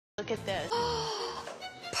Look at this.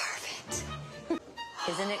 Perfect.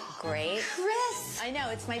 Isn't it great? Chris! I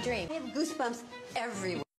know, it's my dream. I have goosebumps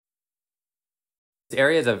everywhere. This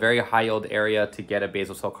area is a very high yield area to get a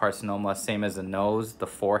basal cell carcinoma, same as the nose, the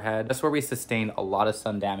forehead. That's where we sustain a lot of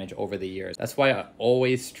sun damage over the years. That's why I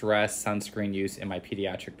always stress sunscreen use in my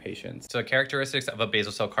pediatric patients. So the characteristics of a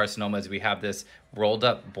basal cell carcinoma is we have this rolled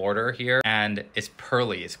up border here and it's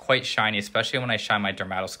pearly, it's quite shiny, especially when I shine my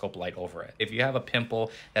dermatoscope light over it. If you have a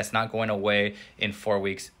pimple that's not going away in 4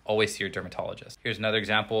 weeks, always see your dermatologist. Here's another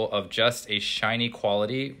example of just a shiny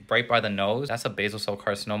quality right by the nose. That's a basal cell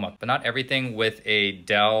carcinoma, but not everything with a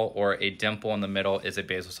dell or a dimple in the middle is a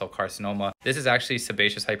basal cell carcinoma. This is actually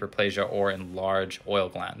sebaceous hyperplasia or enlarged oil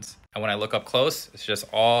glands. And when I look up close, it's just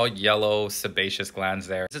all yellow sebaceous glands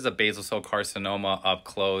there. This is a basal cell carcinoma up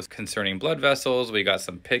close concerning blood vessels. We got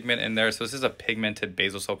some pigment in there. So this is a pigmented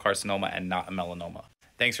basal cell carcinoma and not a melanoma.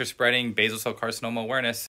 Thanks for spreading basal cell carcinoma awareness.